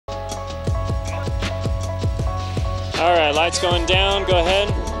All right, lights going down. Go ahead.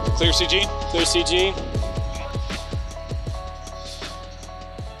 Clear CG. Clear CG.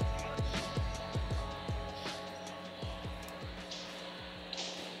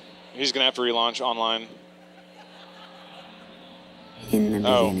 He's gonna have to relaunch online. In the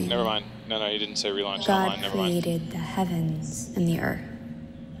beginning, never mind. No, you didn't say relaunch God online. Never mind. created the heavens and the earth.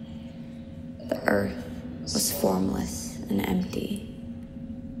 The earth was formless and empty.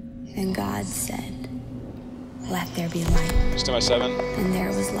 And God said, "Let there be light." Stand by 7. And there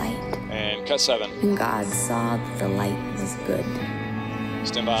was light. And cut 7. And God saw that the light was good.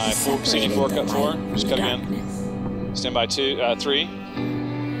 Stand by He 4. separated CG4. the Cut light 4. from Just the cut again. darkness. Stand by 3.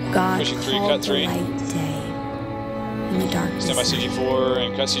 God Pushing 3. called Cut 3. the light day, and the darkness Stand by night. CG4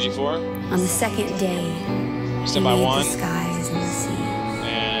 and cut CG4. On the second day, Stand He by made 1 the skies and the seas.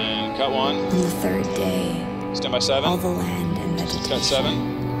 and cut 1. On the third day, Stand by 7. all the land and vegetation. Cut 7.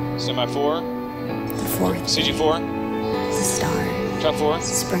 Stand by 4. The fourth CG4. day, the stars Cut 4.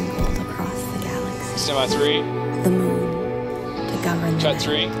 sprinkled across the galaxy. Stand by 3. The moon to govern the Cut night.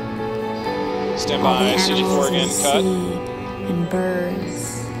 3. Stand All the by CG4 animals in again. the Cut. sea and birds.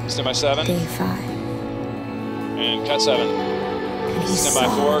 Stand by 7 Day 5. and cut 7. And he Stand by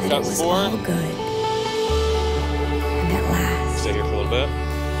saw 4, that cut it was 4. all good. And at last, Stay here for a little bit.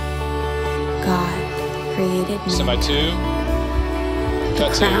 God created Stand by 2. the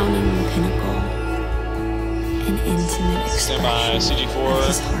Cut 2. crowning pinnacle, an intimate Stand by expression CG4 of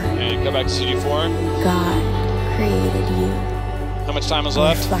his heart. and cut back to CG4. God created you. How much time is a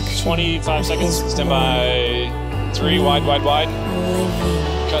left? reflection 25 of seconds. his Stand glory. by 3. Wide. A living,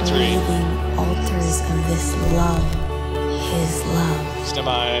 Cut 3. breathing altars of this love, his love. Stand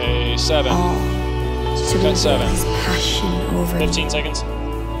by 7. All to reveal 7. his passion over 15 you, seconds.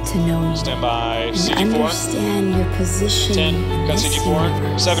 to know you, Stand by and CG4. understand your position 10. in Cut this CG4.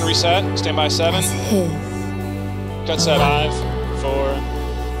 universe 7 reset. Stand by 7. as his. Cut 7. 5, 4.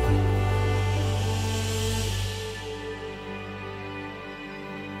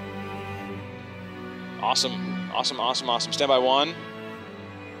 Awesome. Stand by 1.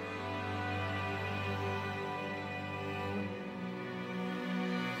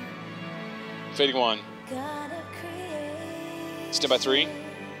 Fading 1. Stand by 3.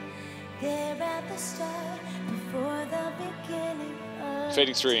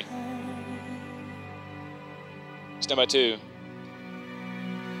 Fading 3. Stand by 2.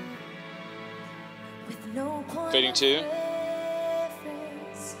 Fading 2.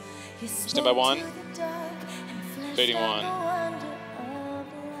 Stand by 1. Fading 1.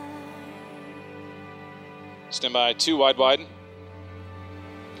 Stand by 2. Wide.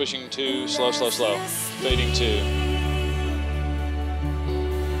 Pushing 2. Slow. Fading 2.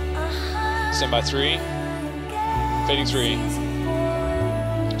 Stand by 3. Fading 3.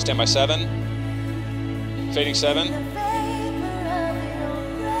 Stand by 7. Fading 7.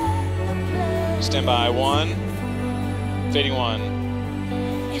 Stand by 1. Fading 1.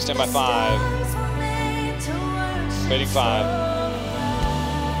 Stand by 5. Fading 5.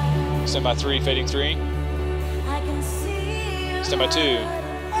 Stand by 3. Fading 3. Stand by 2.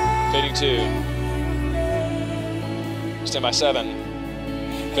 Fading 2. Stand by 7.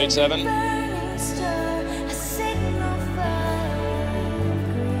 Fade 7.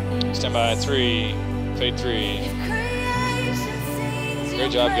 Stand by 3. Fade 3.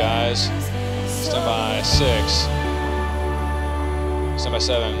 Great job, guys. Stand by 6. Stand by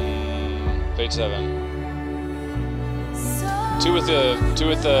 7. Fade 7. 2 with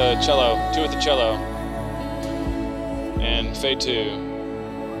the cello. 2 with the cello. And fade 2.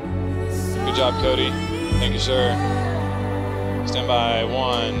 Good job, Cody. Thank you, sir. Stand by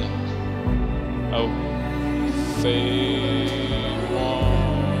 1. Oh. Fade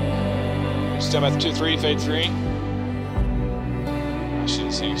 1. Stand by 2, 3. Fade 3. I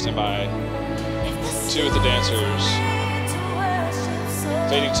shouldn't sing. Stand by 2 with the dancers.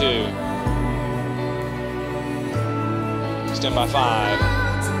 Fading 2. Stand by 5.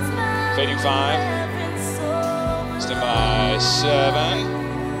 Fading 5. Stand by 7.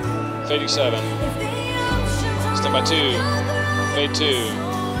 Fading 7. Stand by 2. Fade 2.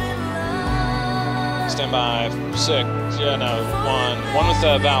 Stand by 6. Yeah, no. 1. 1 with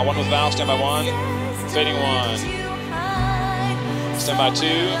the vowel. 1 with vowel. Stand by 1. Fading 1. Stand by 2.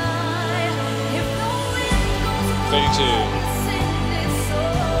 Fading 2.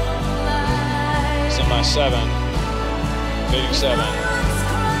 Stand by 7. Fading 7.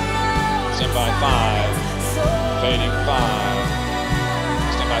 Stand by 5. Fading 5.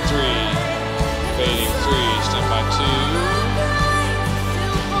 Stand by 3. Fading 3. Stand by 2.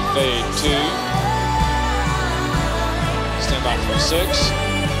 Fade 2. Stand by for 6.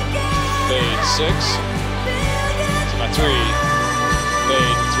 Fade 6. Stand by 3,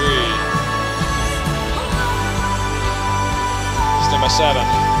 fade 3, stand by 7,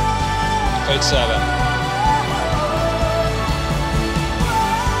 fade 7,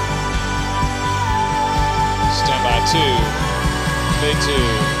 stand by 2, fade 2,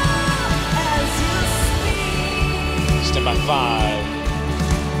 stand by 5,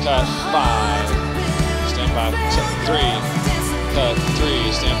 cut 5, stand by 3, cut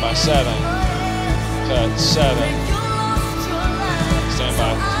 3, stand by 7, cut 7, stand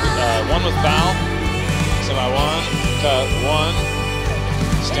by 1 with bow, stand by 1, cut 1,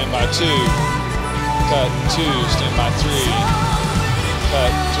 stand by 2, cut 2, stand by 3,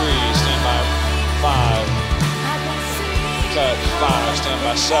 cut 3, stand by 5, cut 5, stand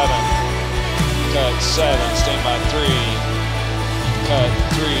by 7, cut 7, stand by 3, cut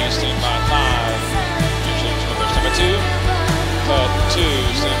 3, stand by 5, stand by 2, cut 2,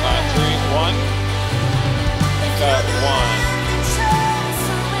 stand by 3, 1, cut 1,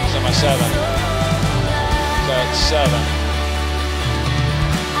 stand by 7, cut 7,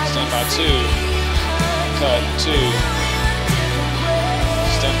 stand by 2, cut 2,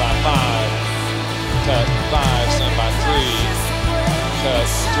 stand by 5, cut 5, stand by 3, cut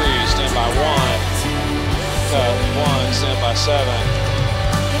 3, stand by 1, cut 1, stand by 7,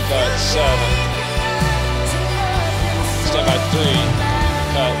 cut 7, stand by 3,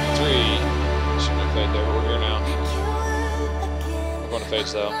 cut 3. Shouldn't have fade there, but we're here now. We're going to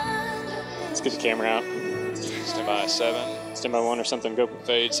fades though. Let's get the camera out. Stand by 7. Stand by 1 or something. Go.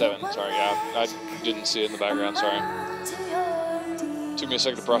 Fade 7. Sorry, yeah, I didn't see it in the background. Sorry. Took me a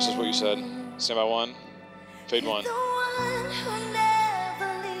second to process what you said. Stand by 1. Fade 1.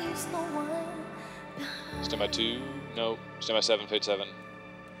 Stand by 2. No. Stand by 7. Fade 7.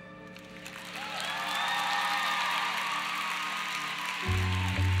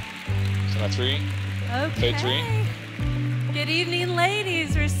 Stand by 3. Okay. Fade 3. Good evening,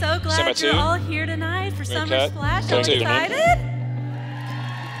 ladies. We're so Stand by glad 2. you're all here tonight for Summer cut. Splash. Cut I'm 2. excited.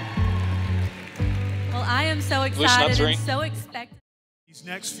 Well, I am so excited 3. and so expectant. These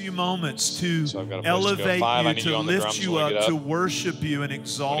next few moments to So I've got a place to go. elevate 5, I you, need to you on the lift drums you when we up, get to up. worship you and When he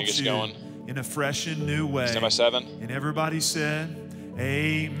exalt gets you going. in a fresh and new way. Stand by 7. And everybody said,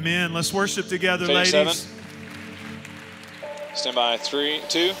 amen. Let's worship together, Fade ladies. 7. Stand by 3,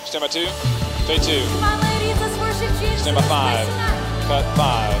 2. Stand by 2. Fade 2. Come on, ladies, let's worship Jesus. Stand by 5. Cut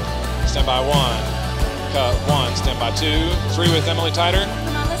 5. Stand by 1. Cut 1. Stand by 2. 3 with Emily Tyter.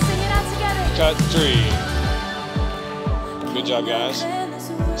 Come on, let's sing it out together. Cut 3. Good job, guys.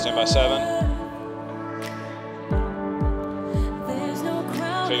 Stand by 7.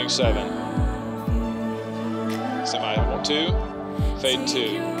 Fading 7. Stand by 2. Fade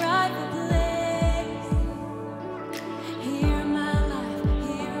 2.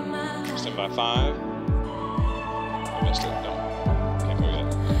 Stand by 5. I missed it. No. Can't go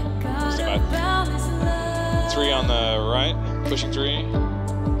yet. Stand by 3 on the right. Pushing 3.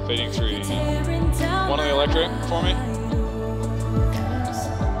 Fading 3. 1 on the electric for me.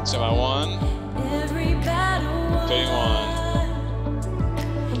 Stand by 1. Fading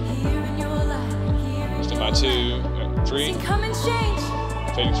 1. Stand by 2. 3.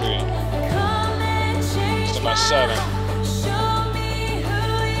 Fading 3. Stand by 7.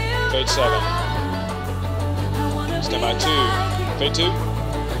 Fade 7. Stand by 2. Fade 2.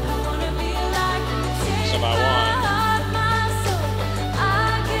 Stand by 1.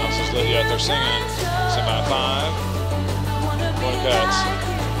 No one else is lit yet. They're singing. Stand by 5. 1 cuts.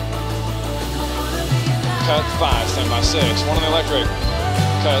 Cut 5. Stand by 6. 1 on the electric.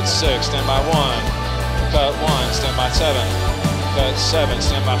 Cut 6. Stand by 1. Cut 1. Stand by 7. Cut 7.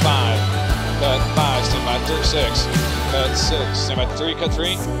 Stand by 5. Cut 5. Stand by 6. Cut 6. Stand by 3. Cut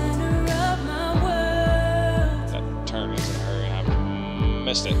 3. That turn is in a hurry and I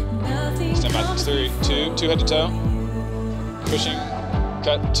missed it. Stand by 3. 2. 2 head to toe. Pushing.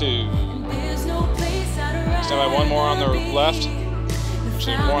 Cut 2. Stand by 1 more on the left.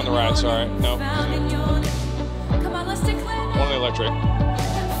 Actually, more on the right. Sorry. No. 1 on the electric.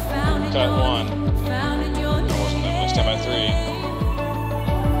 Cut 1. Stand by 3.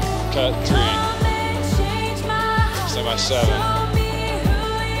 Cut 3. Stand by 7.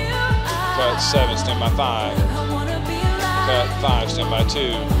 Cut 7. Stand by 5. Cut 5. Stand by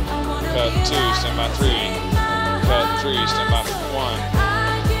 2. Cut 2. Stand by 3. Cut 3. Stand by 1.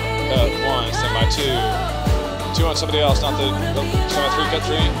 Cut 1. Stand by 2. 2 on somebody else, not the stand by 3. Cut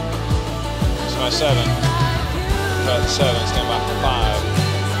 3. Stand by 7. Cut 7. Stand by 5.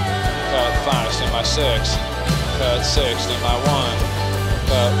 Cut 5. Stand by 6. Cut 6. Stand by 1.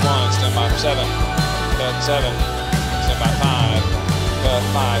 Cut 1. Stand by 7. Cut 7. Stand by 5. Cut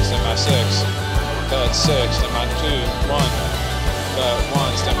 5. Stand by 6. cut 6, stand by 2, 1, cut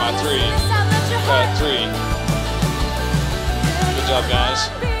 1, stand by 3, cut 3. Good job, guys.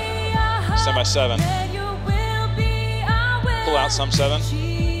 Stand by 7. Pull out some 7.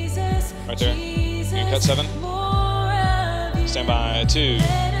 Right there. You can cut 7. Stand by 2.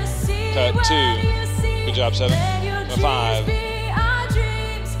 Cut 2. Good job, 7. Stand by 5.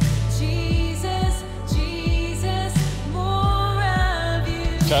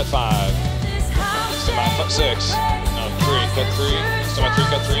 Cut 5. Stand by 6. No, 3. Cut 3. Stand by 3.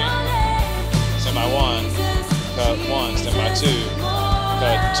 Cut 3. Stand by 1. Cut 1. Stand by 2.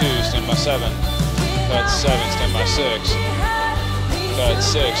 Cut 2. Stand by 7. Cut 7. Stand by 6. Cut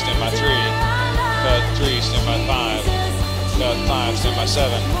 6. Stand by 3. Cut 3. Stand by 5. Cut 5. Stand by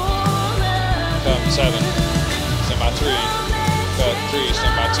 7. Cut 7. Stand by 3. Cut 3.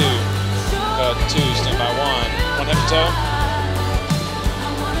 Stand by 2. Cut 2. Stand by 1. 1 hip to toe.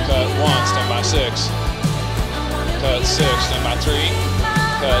 Cut 1, stand by 6. Cut 6, stand by 3.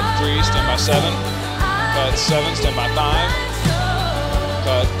 Cut 3, stand by 7. Cut 7, stand by 5.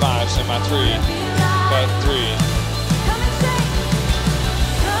 Cut 5, stand by 3. Cut 3.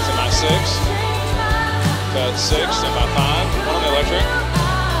 Stand by 6. Cut 6, stand by 5. 1 on the electric.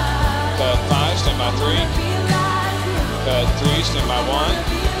 Cut 5, stand by 3. Cut 3, stand by 1.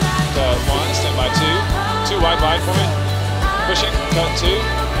 Cut 1, stand by 2. 2 wide for me. Pushing, cut 2.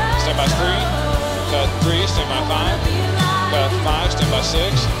 Stand by 3, cut 3, stand by 5, cut 5, stand by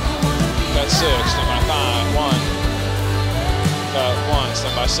 6, cut 6, stand by 5, 1, cut 1,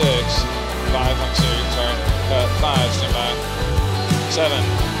 stand by 6, 5, I'm sorry, cut 5, stand by 7,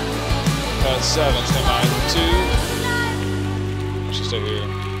 cut 7, stand by 2, I should stay here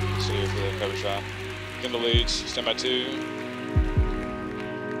for the cover shot, in the leads, stand by 2,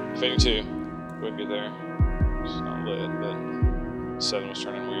 fading 2, wouldn't get there, it's not lit, but 7 was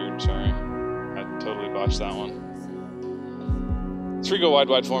turning weird, sorry. I totally botched that one. 3 go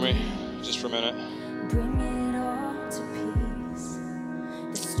wide for me, just for a minute. Bring it all to peace.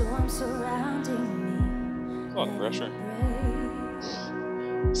 The storm surrounding me. A lot of pressure.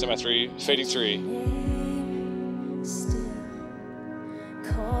 Stand by 3, fading 3.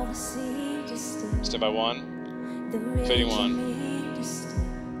 Call the sea to still. Stand by 1, fading 1.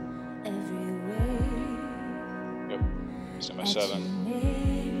 Yep. Stand by 7.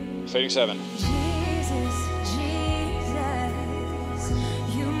 Fading 7. Jesus,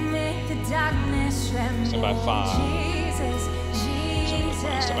 you make the darkness tremble. Stand by 5. Jesus,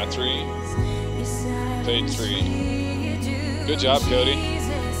 Stand by 3. Fade 3. Good job, Cody.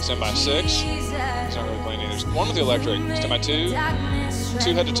 Stand by 6. It's not really playing either. 1 with the electric. Stand by 2. 2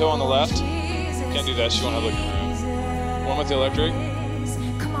 head to toe on the left. Can't do that. She won't have looking room. 1 with the electric.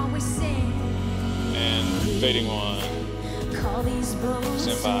 And fading 1.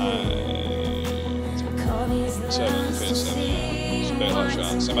 Stand by 7, fade 7, fade a left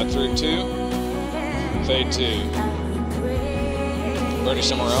shot. Stand by 3, 2, fade 2. Birdie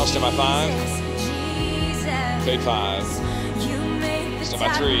somewhere else, stand by 5, fade 5. Stand by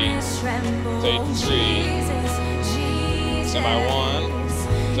 3, fade 3. Stand by 1,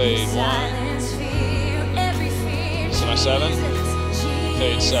 fade 1. Stand by 7,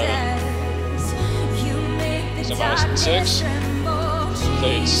 fade 7. Stand by 6.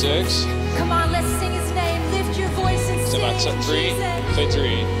 Fade 6. Come on, let's sing his name. Lift your voice and Stand by sing. 3. Fade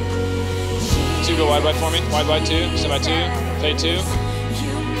 3. 2 go wide for me. Wide 2. Stand by 2. Fade 2.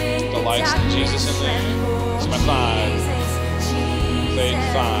 The lights of Jesus in there. Stand by 5. Fade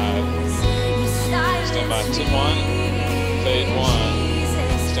 5. Stand by 1. Fade 1.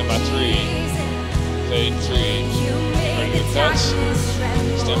 Stand by 3. Fade 3. Ready to cuts.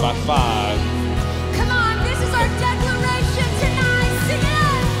 Stand by 5. Come on, this is our declaration tonight. Sing it.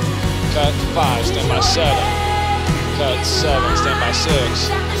 Cut 5, stand by 7. Cut 7, stand by 6.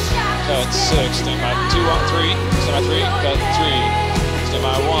 Cut 6, stand by 2 on 3. Stand by 3. Cut 3, stand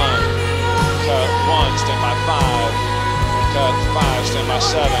by 1. Cut 1, stand by 5. Cut 5, stand by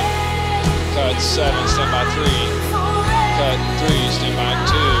 7. Cut 7, stand by 3. Cut 3, stand by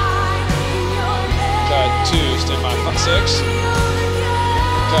 2. Cut 2, stand by 6.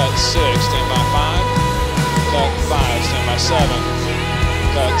 Cut 6, stand by 5. Cut 5, stand by 7.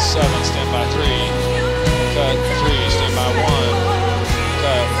 Cut 7, stand by 3. Cut 3, stand by 1.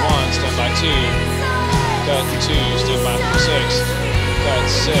 Cut 1, stand by 2. Cut 2, stand by 6. Cut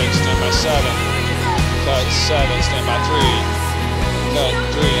 6, stand by 7. Cut 7, stand by 3. Cut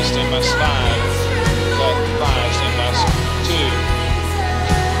 3, stand by 5. Cut 5, stand by 2.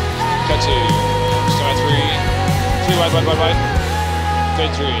 Cut 2, stand by 3. 3 wide.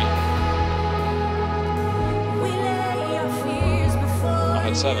 Fade 3. I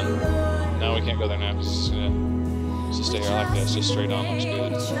had 7. No, we can't go there now. Just stay here like this. Just straight on. Looks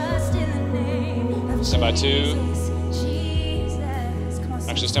good. Stand by 2.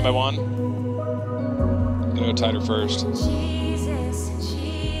 Actually, stand by 1. I'm gonna go tighter first.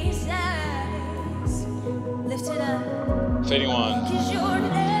 Fading 1.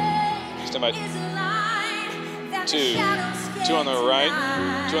 Stand by 2. 2 on the right.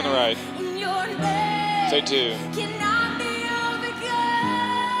 2 on the right. Fade 2.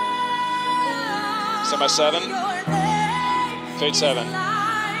 Stand by 7. Fade 7.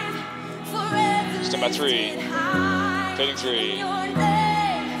 Stand by 3. Fading 3. Go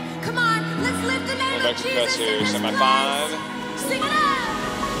back to cuts here. Stand by 5.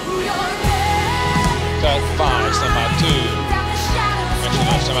 Cut 5. Stand by 2. Actually,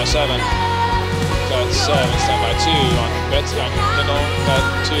 no. Stand by 7. Cut 7. Stand by 2. On bets on Kindle. Cut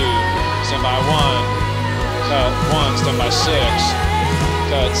 2. Stand by 1. Cut 1. Stand by 6.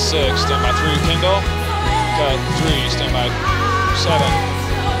 Cut 6. Stand by 3. Kindle. Cut 3. Stand by 7.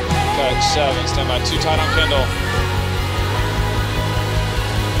 Cut 7. Stand by 2. Tight on Kindle.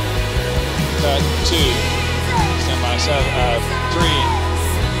 Cut 2. Stand by 3.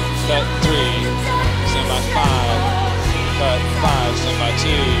 Cut 3. Stand by 5. Cut 5. Stand by 2.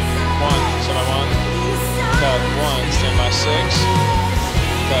 1. Stand by 1. Cut 1. Stand by 6.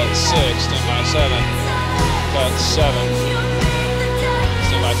 Cut 6. Stand by 7. Cut 7.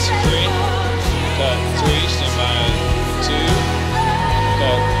 Stand by 3. Cut 3. Stand by 2.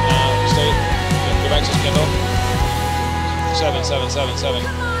 Cut. Stay. Go back to Kindle. 7. 7. 7. 7.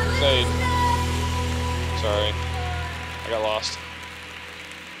 Fade. Sorry, I got lost.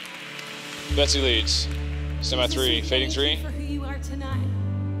 Betsy leads. Stand by 3. Fading 3.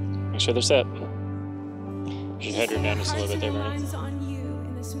 Make sure they're set. Your head room down just a little bit there, Bernie.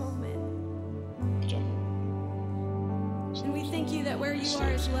 Good job. And we thank you that where you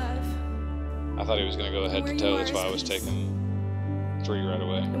are is love. I thought he was going to go head to toe. That's why I was taking 3 right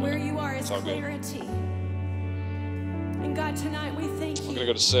away. And where you are is all good. clarity. And God, tonight we thank you. We're going to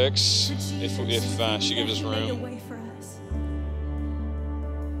go to 6 if she gives us room.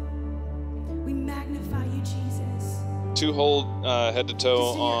 We magnify you, Jesus. 2 hold head to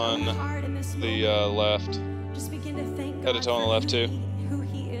toe on the left. Just begin to thank Head to God toe on the for left too. who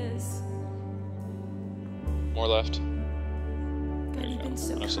he is. More left. God, There you you've go. been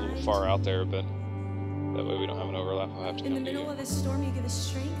so I know it's a little kind. far out there, but that way we don't have an overlap. I'll have to In the come to middle you. of the storm, you give us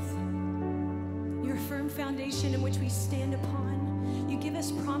strength. Your firm foundation in which we stand upon. You give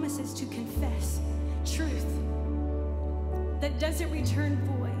us promises to confess truth that doesn't return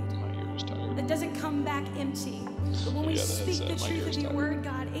void, My ear is tired. that doesn't come back empty. But when we Yeah, the speak the headset, my truth ear's of your tired. word,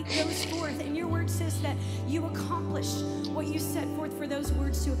 God, it goes forth. And your word says that you accomplish what you set forth for those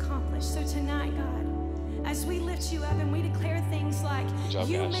words to accomplish. So tonight, God, as we lift you up and we declare things like, Good job,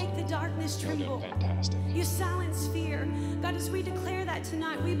 you guys. make the darkness You're tremble. doing fantastic. You silence fear. God, as we declare that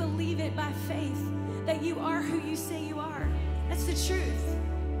tonight, we believe it by faith that you are who you say you are. That's the truth.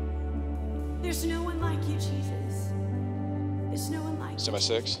 There's no one like you, Jesus. There's no one like Stand by you.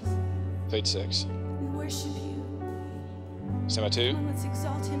 6. Fade 6. We worship you. Stand by 2. Come on, let's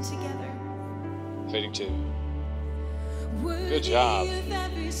exalt him together. Fading 2. Good job.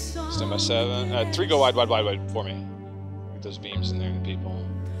 Stand by 7. 3 go wide for me. Get those beams in there, the people.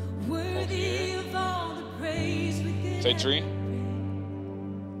 Hold here. Fade 3.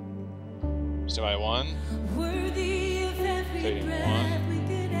 Stand by 1. Fading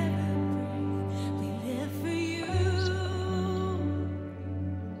 1.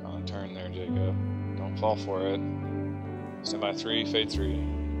 On turn there, Jacob. Don't fall for it. Stand by 3. Fade 3.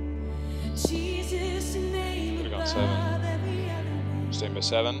 Could have gone 7. Stand by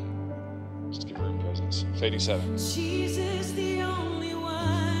 7. Just give room presence. Fading 7. Stand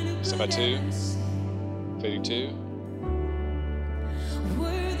by 2. Fading 2.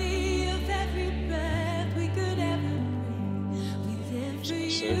 Stand by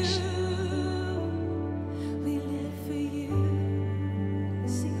 6.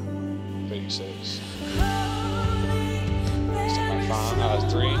 Fading 6. Stand by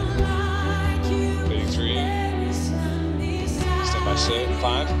 3. Fading 3. Stand by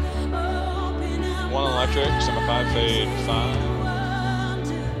 5. 1 on electric. Stand by 5. Fade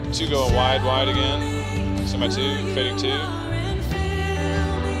 5. 2 going wide again. Stand by 2. Fading 2.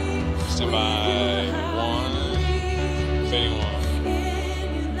 Stand by 1. Fading 1.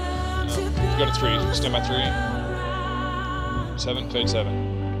 Go to 3. Stand by 3. 7. Fade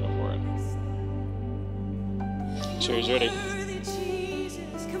 7. Go for it. Sure he's ready.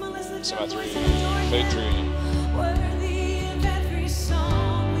 Stand by 3. Fade 3.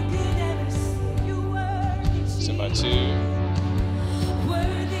 Stand by 2.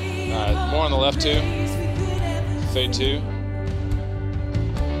 More on the left 2. Fade 2.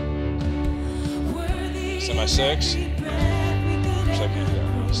 Stand by 6.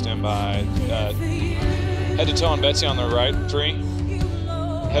 Stand by. Head to toe on Betsy on the right 3.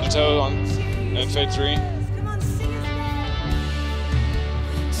 Head to toe on and fade 3.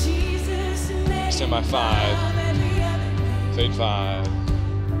 Stand by 5. Fade 5.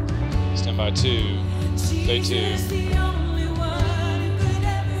 Stand by 2. Fade 2.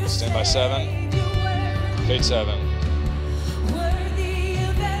 Stand by 7. Fade 7.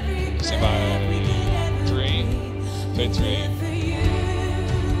 Stand by 3. Fade 3.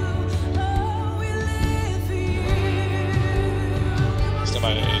 Stand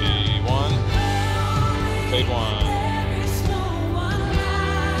by 81. Fade 1.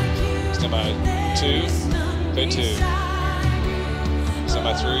 Stand by 2. Fade 2. Stand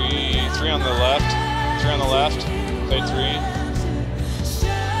by 3. 3 on the left. 3 on the left. Fade 3.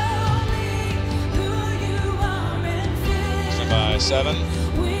 Stand by 7.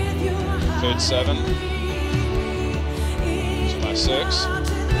 Fade 7. Stand by 6.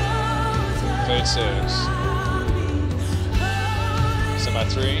 Fade 6. Stand by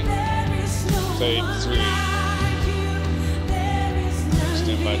 3. Fade 3.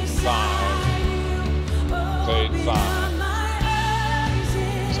 Stand by 5. Fade 5.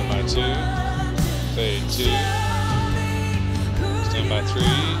 Stand by 2. Fade 2. Stand by 3.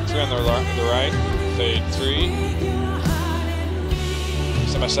 3 on the right. Fade 3.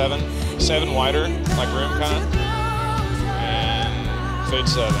 Stand by 7. 7 wider, like room kind of. And fade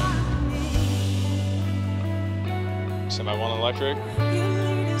 7. Stand by 1 electric.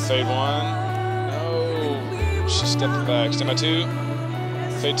 Fade 1. No. She's stepping back. Stand by 2.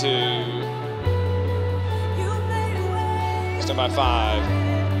 Fade 2. Stand by 5.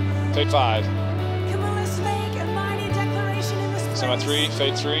 Fade 5. Come on, let's make a mighty declaration in this place. Stand by 3.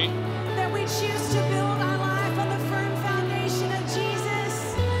 Fade 3. That we choose to build our life on the firm foundation of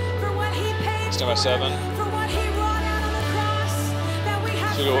Jesus for what He paid Stand by 7. for what He wrought out on the cross. That we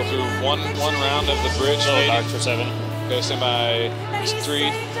have So we go through one round of the bridge. Little fading. dark for 7. Okay, stand by 3.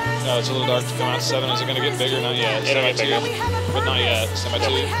 No, it's a little dark to come out. 7. Is it going to get bigger? Not yet. It'll Stand by get 2. bigger. But not yet. Stand by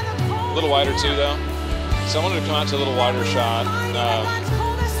 2. A little wider 2 though. So I wanted to come out to a little wider shot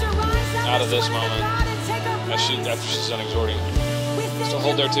out of this moment after she's done exhorting. So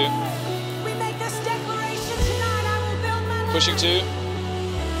hold there 2. Pushing 2.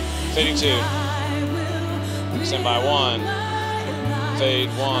 Fading 2. Stand by 1. Fade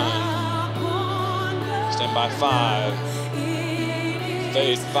 1. Stand by 5.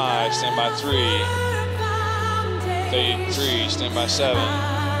 Fade 5. Stand by 3. Fade 3. Stand by 7.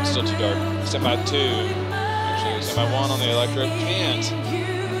 Still too dark. Stand by 2. Actually, stand by 1 on the electric. Can't.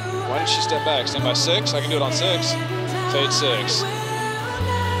 Why did she step back? Stand by 6. I can do it on 6. Fade 6.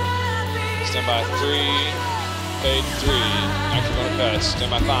 Stand by 3. Fade 3. Actually going to cut.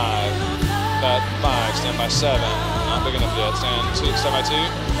 Stand by 5. Cut 5. Stand by 7. Not big enough yet. Stand by 2.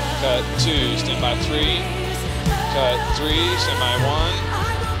 Cut 2. Stand by 3. Cut 3. Stand by 1.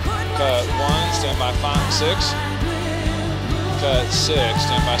 Cut 1. Stand by 5. 6. Cut 6.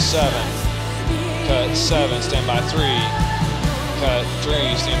 Stand by 7. Cut 7. Stand by 3. Cut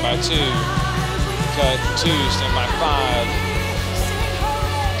 3. Stand by 2. Cut 2. Stand by 5.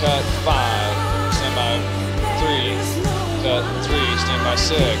 Cut 5. Stand by 3. Cut 3. Stand by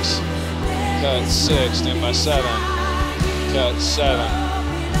 6. Cut 6. Stand by 7. Cut 7.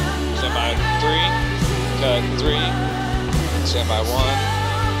 Stand by 3. Cut 3. Stand by 1.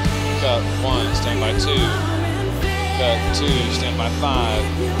 Cut 1. Stand by 2. Cut 2. Stand by 5.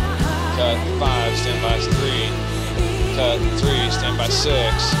 Cut 5. Stand by 3. Cut 3. Stand by 6.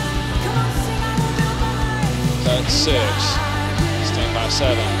 Cut 6. Stand by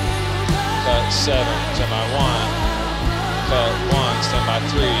 7. Cut 7. Stand by 1. Cut 1. Stand by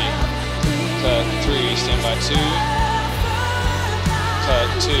 3. Cut 3. Stand by 2. Cut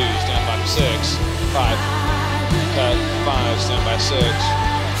 2. Stand by 6. 5. Cut 5. Stand by 6.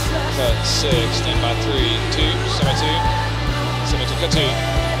 Cut 6. Stand by 3. 2. Stand by 2. Stand by 2. Cut 2.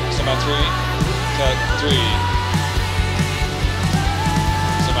 Stand by 3. Cut 3.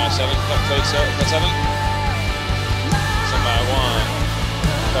 Stand by 7. Cut 7. Stand by 1.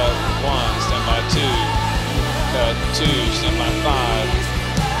 Cut 1. Stand by 2. Cut 2. Stand by 5.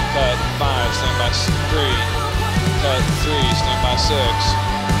 Cut 5. Stand by 3. Cut 3. Stand by 6.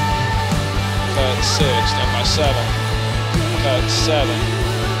 Cut 6. Stand by 7. Cut 7.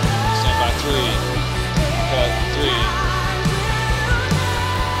 Stand by 3. Cut 3.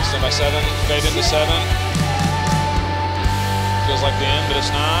 Stand by 7. Fade into 7. Feels like the end, but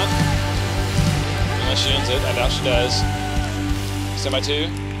it's not. Unless she ends it. I doubt she does. Stand by 2.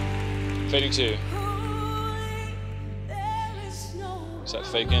 Fading 2. It's that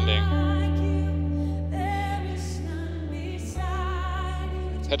fake ending.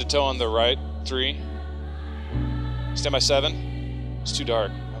 Head to toe on the right, 3. Stand by 7. It's too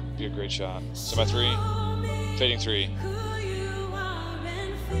dark. That would be a great shot. Stand by 3. Fading 3.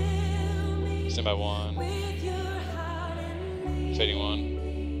 Stand by 1. Fading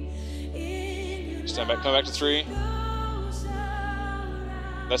 1. Stand back. Come back to 3.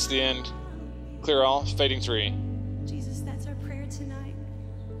 That's the end. Clear all. Fading 3. Jesus, that's our prayer tonight.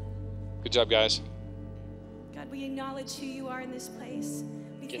 Good job, guys. God, we acknowledge who you are in this place.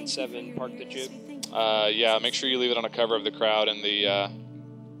 We Get thank 7, you for your park the nearness. jib. We thank you. Yeah, make sure you leave it on a cover of the crowd and the.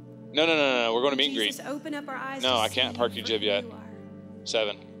 No. We're going to meet and greet. Jesus, open up our eyes. No, to I can't see park your for jib who yet. you are.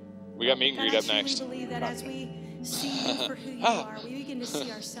 7. We got meet and God, greet I up next. truly believe that as we see you for who you are, we begin to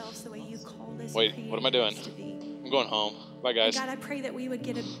see ourselves the way you called us. Wait, and what am I created doing? us to be. I'm going home. Bye, guys. God, I pray that we would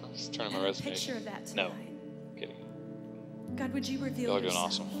get a Just turning my a resume. picture of that No. tonight. Kidding. God, would you reveal Y'all are doing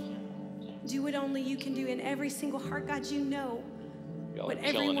yourself? awesome. Do what only you can do in every single heart. God, you know Y'all are what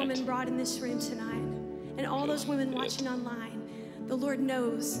every killing woman it. brought in this room tonight. And all those Killing women it. watching online, the Lord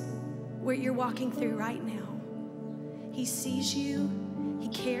knows what you're walking through right now. He sees you, He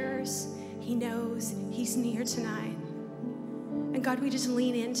cares, He knows, He's near tonight. And God, we just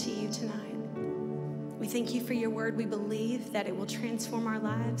lean into you tonight. We thank you for your word. We believe that it will transform our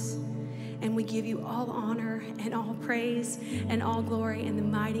lives. And we give you all honor and all praise and all glory. In the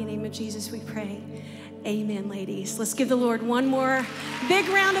mighty name of Jesus, we pray. Amen, ladies. Let's give the Lord one more big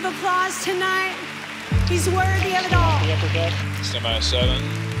round of applause tonight. He's worthy of it all. The upper deck. Stand by 7.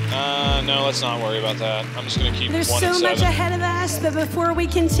 No, let's not worry about that. I'm just going to keep There's 1 so and 7. much ahead of us, but before we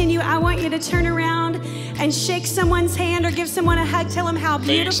continue, I want you to turn around and shake someone's hand or give someone a hug. Tell them how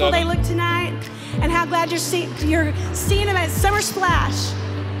beautiful they 7. look tonight and how glad you're seeing them at Summer Splash.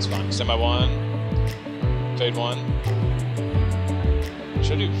 It's fine. Stand by 1. Fade 1.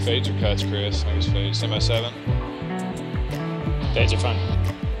 Should I do fades or cuts, Chris? I guess fades. Stand by 7. Fades are fun.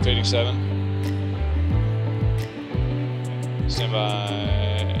 Fading 7. Stand by.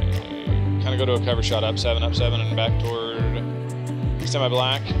 Kind of go to a cover shot. Up 7, and back toward. Stand by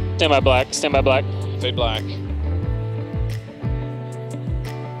black. Stand by black. Stand by black. Fade black.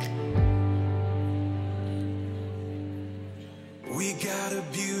 We got a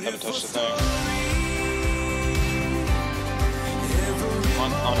beautiful Haven't touched the thing. story.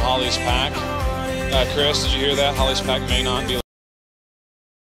 On Holly's pack. Chris, did you hear that? Holly's pack may not be.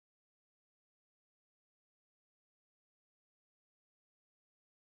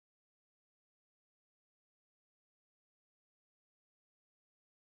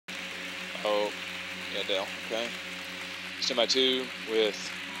 Oh, yeah, Dale. Okay. Stand by 2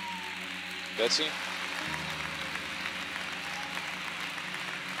 with Betsy.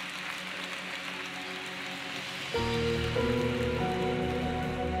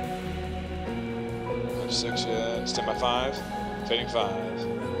 Not 6 yet. Stand by 5. Fading 5.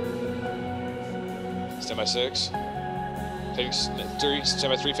 Stand by 6. Fading 3.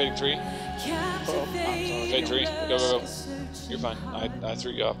 Stand by 3. Fading 3. Fade 3. Go. You're fine. I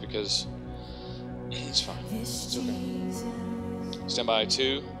threw you off because it's fine. It's okay. Stand by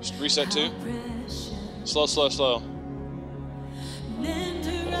 2. Just reset 2. Slow.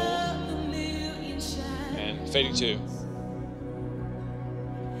 And fading 2.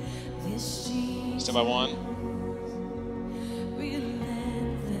 Stand by 1.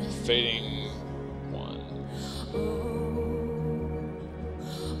 Fading 1.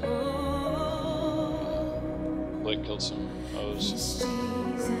 Blake killed some O's.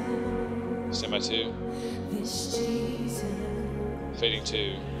 Stand by 2. Fading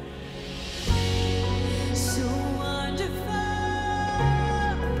 2.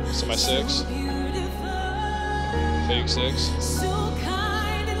 Stand by 6. Fading 6.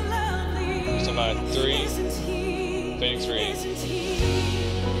 Stand by 3. Fading 3.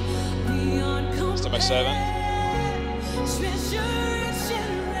 Stand by 7.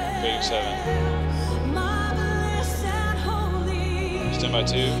 Fading 7. Stand by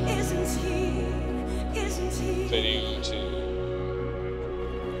 2. Fading 2.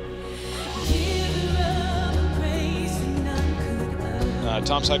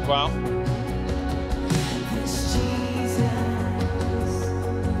 Tom side qual.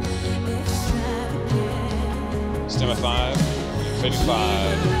 Stand by 5. Fading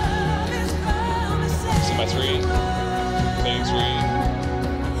 5. Stand by 3. Fading 3.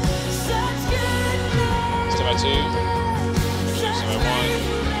 Stand by 2. Stand by 1.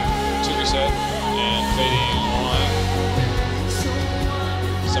 2 reset. And fading 1.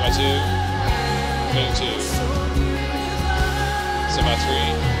 Stand by 2. Fading 2. Stand by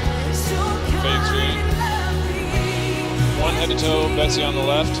 3. head to toe, Betsy on the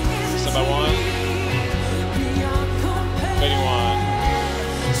left. Stand by 1. Fading 1.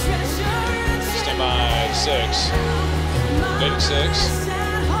 Stand by 6. Fading 6.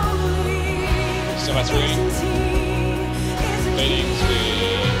 Stand by 3. Fading 3.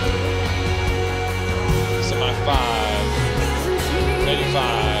 Stand by 5. Fading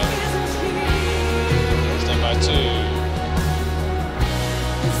 5. Stand by 2.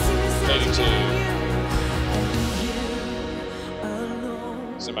 Fading 2.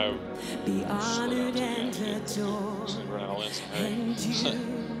 Stand by. Run out of lens.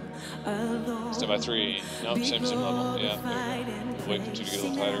 Stand by 3. Nope, same level. Yeah. Wait for 2 to get a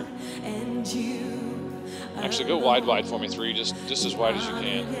little tighter. Actually, go wide for me. 3, just as wide as you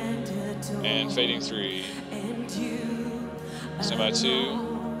can. And fading 3. Stand by 2.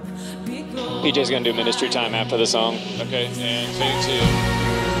 PJ's gonna do ministry time after the song. Okay, and fading 2.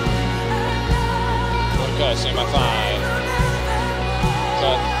 One cut, stand by 5.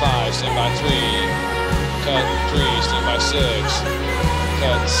 Cut 5, stand by 3. Cut 3, stand by 6.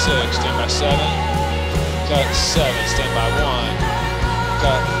 Cut 6, stand by 7. Cut 7, stand by 1.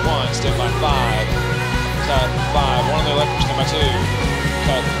 Cut 1, stand by 5. Cut 5, 1 on the left, stand by 2.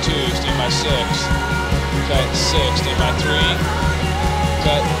 Cut 2, stand by 6. Cut 6, stand by 3.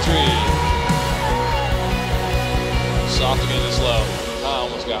 Cut 3. Soft again and slow. Ah,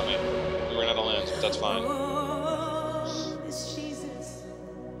 almost got me. We ran out of lens, but that's fine.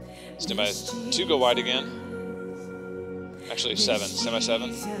 Stand by 2, go wide again. Actually 7, stand by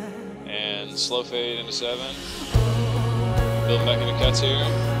 7. And slow fade into 7. Building back into cuts here.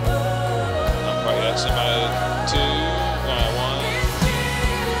 Not quite yet, stand by 2, 1.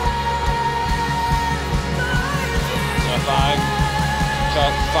 Stand by 5.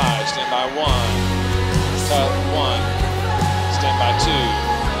 Cut 5, stand by 1. Cut 1. Stand by 2.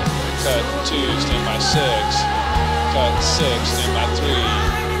 Cut 2, stand by 6. Cut 6, stand by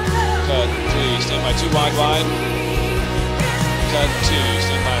 3. Cut 3, stand by 2 wide. Cut 2,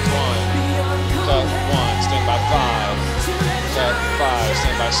 stand by 1. Cut 1, stand by 5. Cut 5,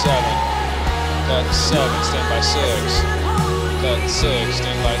 stand by 7. Cut 7, stand by 6. Cut 6,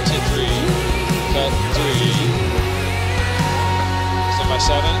 stand by 3. Cut 3. Stand by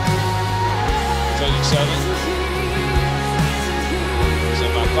 7. Fading 7.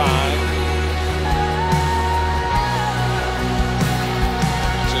 Stand by 5.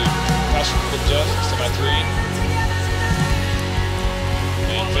 With Jeff, stand by 3.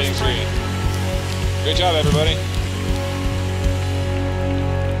 And fading 3. Great job, everybody.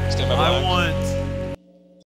 Stand by 5. I want